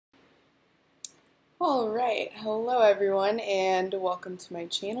Alright, hello everyone and welcome to my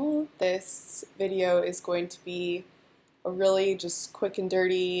channel. This video is going to be a really just quick and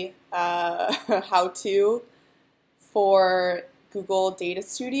dirty how-to for Google Data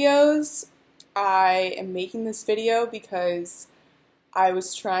Studios. I am making this video because I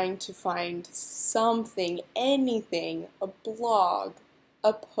was trying to find something, anything, a blog,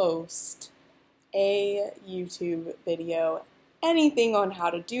 a post, a YouTube video, anything on how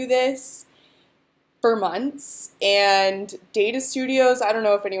to do this for months, and Data Studios, I don't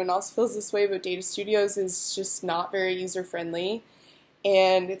know if anyone else feels this way, but Data Studios is just not very user-friendly,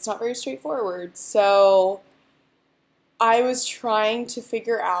 and it's not very straightforward. So I was trying to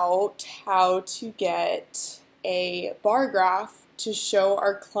figure out how to get a bar graph to show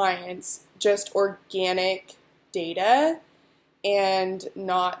our clients just organic data and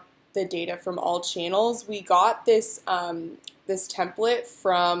not the data from all channels. We got this, this template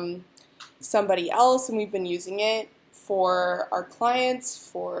from somebody else, and we've been using it for our clients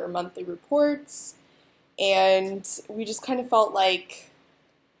for monthly reports, and we just kind of felt like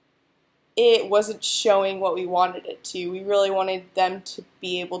it wasn't showing what we wanted it to. We really wanted them to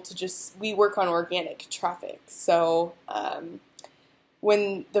be able to we work on organic traffic, so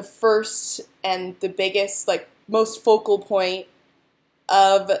when the first and the biggest, like most focal point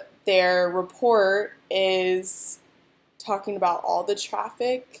of their report is talking about all the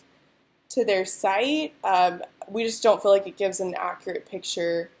traffic to their site, we just don't feel like it gives an accurate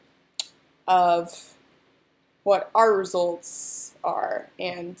picture of what our results are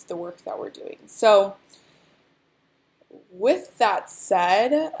and the work that we're doing. So with that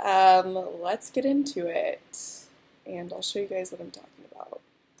said, let's get into it, and I'll show you guys what I'm talking about.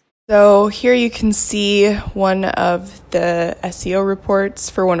 So here you can see one of the SEO reports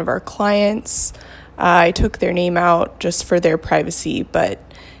for one of our clients. I took their name out just for their privacy, but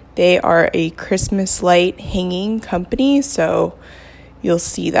they are a Christmas light hanging company, so you'll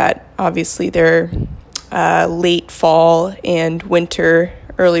see that obviously their late fall and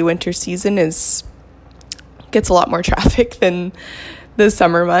early winter season gets a lot more traffic than the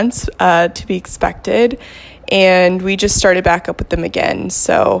summer months, to be expected. And we just started back up with them again,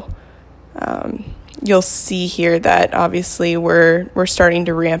 so you'll see here that obviously we're starting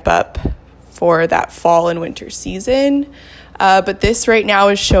to ramp up for that fall and winter season. But this right now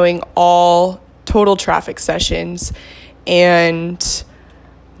is showing all total traffic sessions, and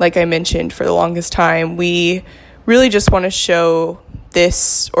like I mentioned, for the longest time, we really just want to show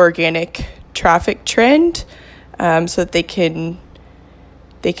this organic traffic trend, so that they can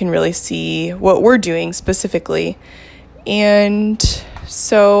really see what we're doing specifically. And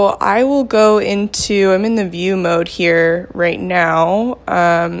so I will go into, I'm in the view mode here right now.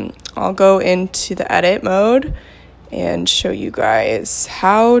 I'll go into the edit mode and show you guys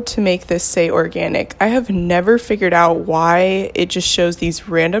how to make this say organic. I have never figured out why it just shows these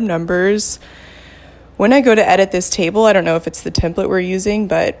random numbers. When I go to edit this table, I don't know if it's the template we're using,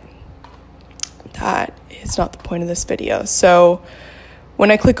 but that is not the point of this video. So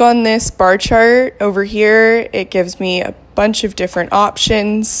when I click on this bar chart over here, it gives me a bunch of different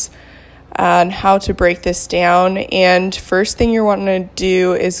options on how to break this down. And first thing you're wanting to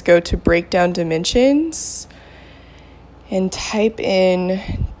do is go to breakdown dimensions and type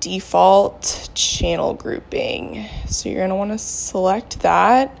in default channel grouping. So you're gonna wanna select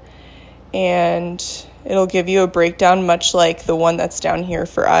that, and it'll give you a breakdown much like the one that's down here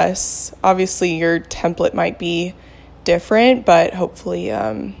for us. Obviously your template might be different, but hopefully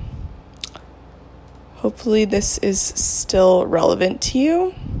this is still relevant to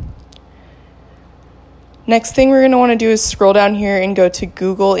you. Next thing we're gonna wanna do is scroll down here and go to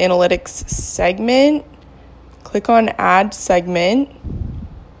Google Analytics segment. Click on Add Segment,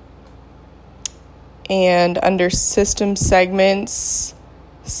 and under System Segments,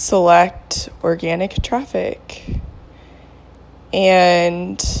 select Organic Traffic.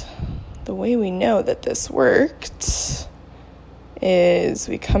 And the way we know that this worked is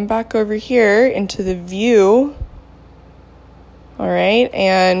we come back over here into the view, all right,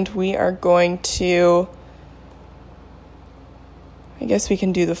 and we are going to, I guess we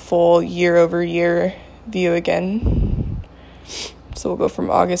can do the full year-over-year view again. So we'll go from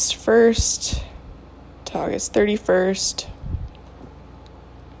August 1st to August 31st.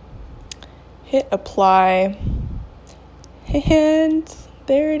 Hit apply, and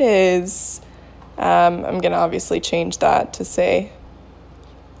there it is. I'm going to obviously change that to say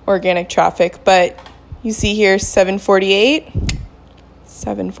organic traffic, but you see here 748,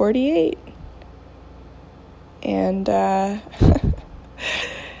 and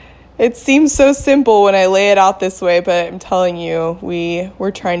It seems so simple when I lay it out this way, but I'm telling you,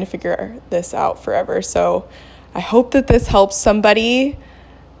 we're trying to figure this out forever. So I hope that this helps somebody.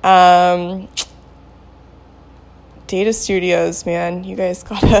 Data studios, man, you guys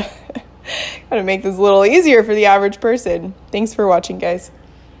gotta make this a little easier for the average person. Thanks for watching, guys.